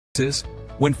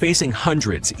When facing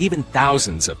hundreds, even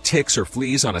thousands of ticks or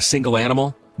fleas on a single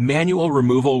animal, manual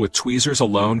removal with tweezers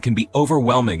alone can be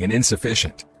overwhelming and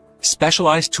insufficient.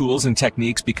 Specialized tools and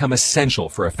techniques become essential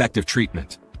for effective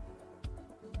treatment.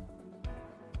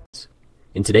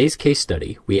 In today's case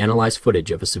study, we analyze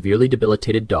footage of a severely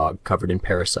debilitated dog covered in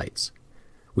parasites.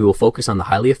 We will focus on the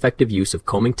highly effective use of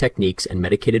combing techniques and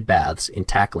medicated baths in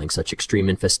tackling such extreme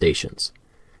infestations.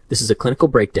 This is a clinical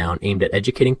breakdown aimed at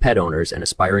educating pet owners and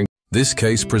aspiring. This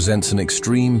case presents an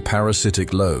extreme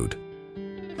parasitic load.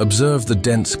 Observe the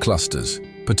dense clusters,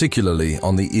 particularly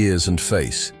on the ears and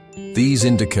face. These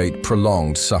indicate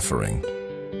prolonged suffering.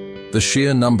 The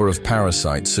sheer number of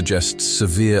parasites suggests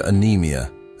severe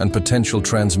anemia and potential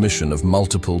transmission of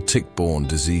multiple tick-borne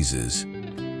diseases.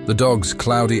 The dog's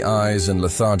cloudy eyes and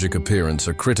lethargic appearance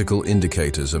are critical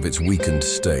indicators of its weakened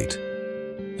state.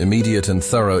 Immediate and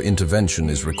thorough intervention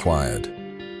is required.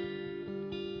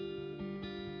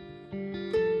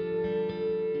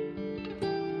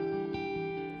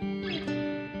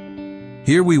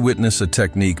 Here we witness a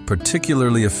technique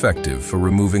particularly effective for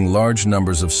removing large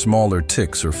numbers of smaller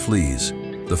ticks or fleas,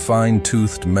 the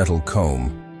fine-toothed metal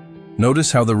comb.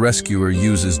 Notice how the rescuer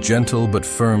uses gentle but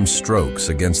firm strokes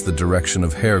against the direction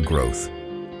of hair growth.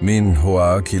 Min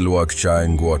hoa kiluak chai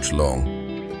nguoch long.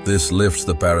 This lifts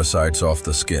the parasites off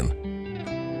the skin.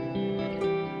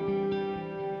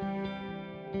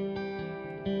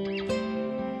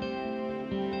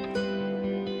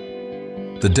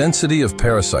 The density of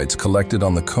parasites collected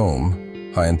on the comb,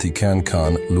 Hyantikan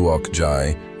kan luok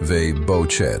jai ve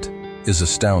bochet, is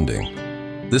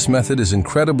astounding. This method is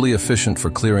incredibly efficient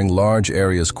for clearing large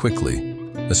areas quickly,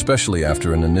 especially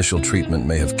after an initial treatment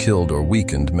may have killed or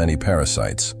weakened many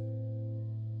parasites.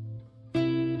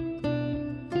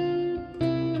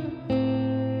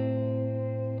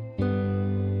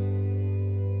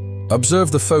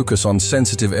 Observe the focus on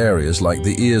sensitive areas like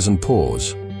the ears and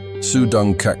paws.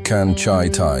 Sudung Kakkan Chai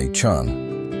Tai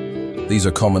Chan. These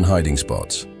are common hiding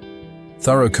spots.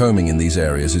 Thorough combing in these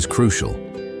areas is crucial.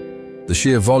 The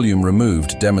sheer volume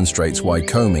removed demonstrates why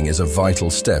combing is a vital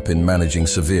step in managing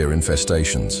severe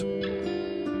infestations.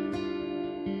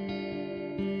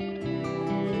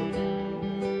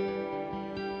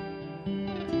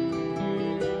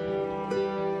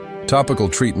 Topical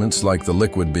treatments like the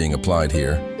liquid being applied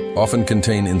here often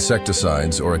contain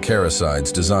insecticides or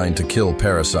acaricides designed to kill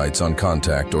parasites on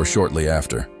contact or shortly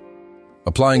after.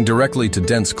 Applying directly to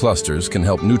dense clusters can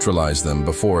help neutralize them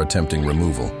before attempting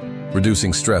removal,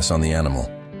 reducing stress on the animal.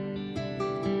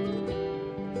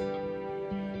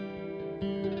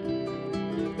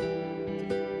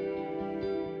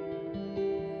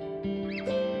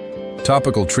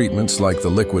 Topical treatments like the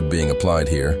liquid being applied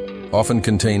here often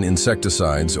contain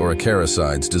insecticides or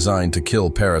acaricides designed to kill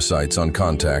parasites on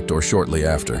contact or shortly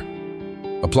after.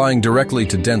 Applying directly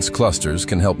to dense clusters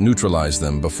can help neutralize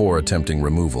them before attempting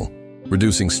removal,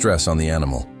 reducing stress on the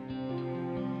animal.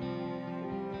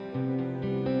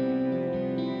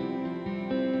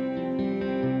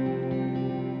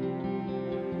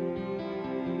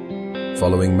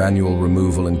 Following manual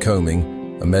removal and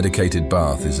combing, a medicated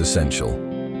bath is essential.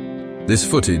 This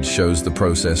footage shows the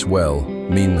process well,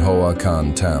 Min Hoa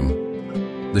Kan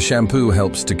Tam. The shampoo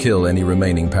helps to kill any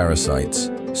remaining parasites,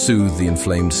 soothe the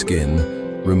inflamed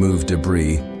skin, remove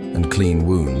debris, and clean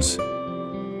wounds.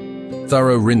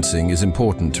 Thorough rinsing is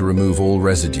important to remove all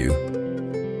residue.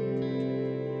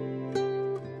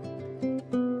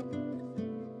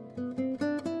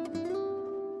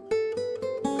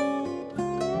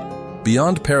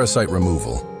 Beyond parasite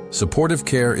removal, supportive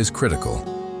care is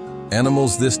critical.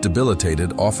 Animals this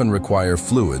debilitated often require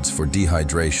fluids for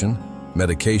dehydration,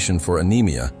 medication for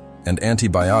anemia, and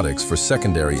antibiotics for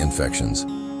secondary infections,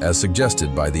 as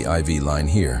suggested by the IV line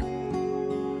here.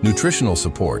 Nutritional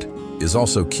support is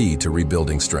also key to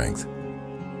rebuilding strength.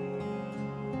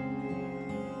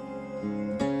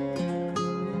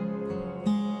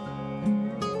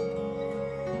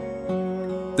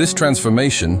 This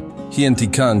transformation,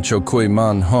 Hientikan Chokui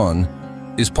Man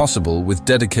Hon, is possible with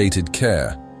dedicated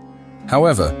care.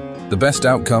 However, the best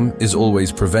outcome is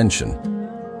always prevention.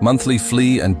 Monthly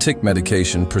flea and tick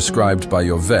medication prescribed by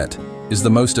your vet is the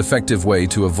most effective way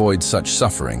to avoid such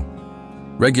suffering.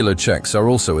 Regular checks are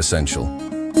also essential.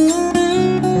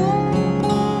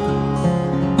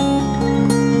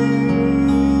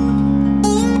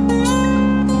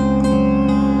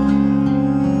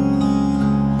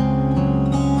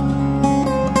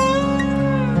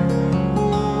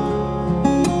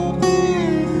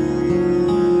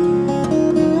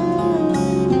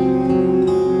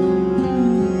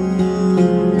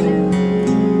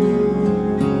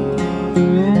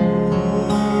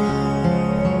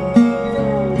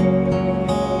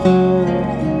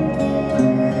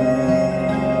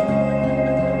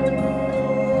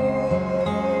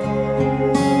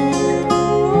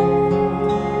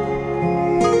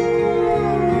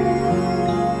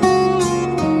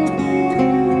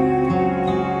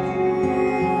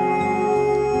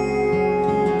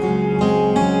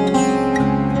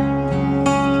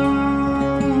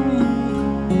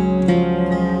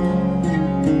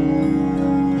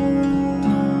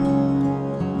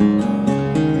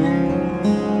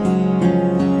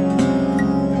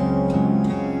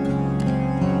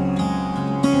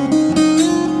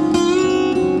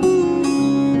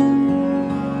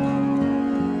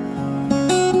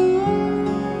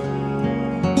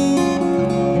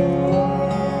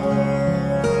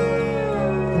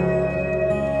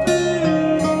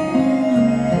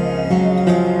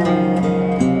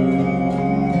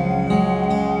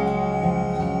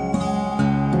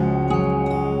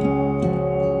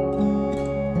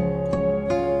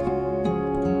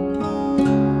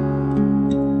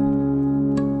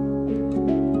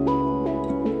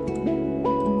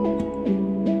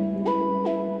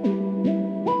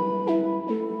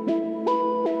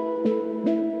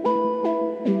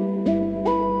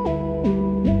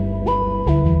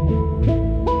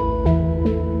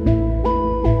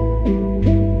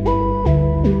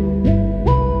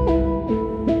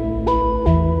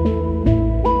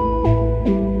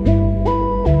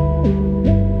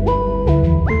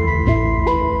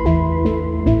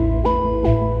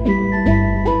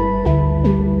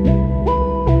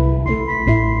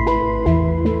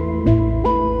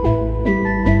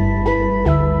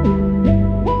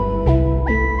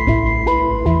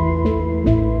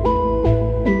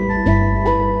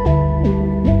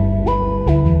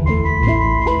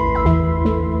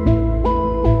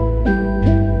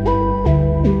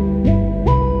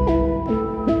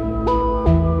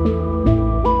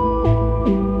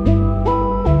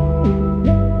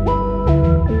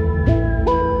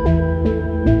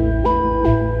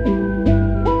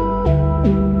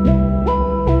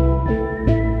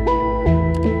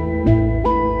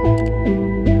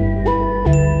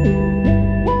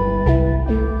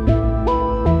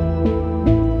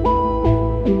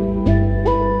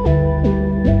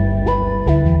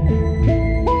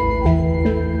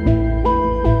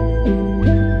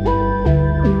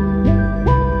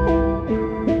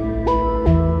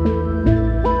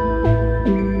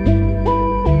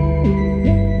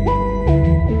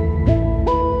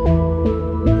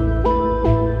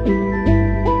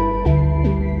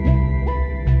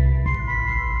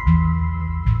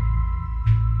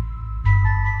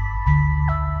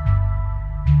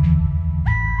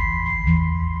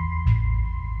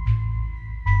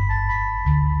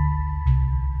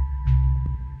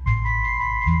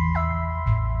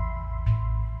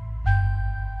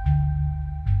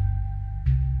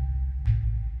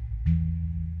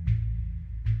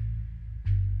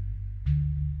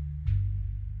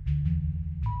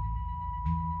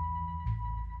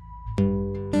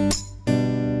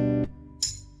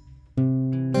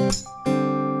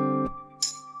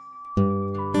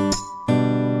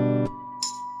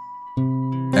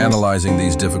 Analyzing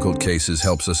these difficult cases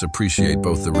helps us appreciate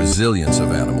both the resilience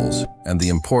of animals and the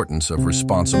importance of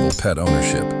responsible pet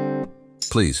ownership.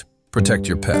 Please, protect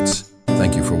your pets.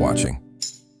 Thank you for watching.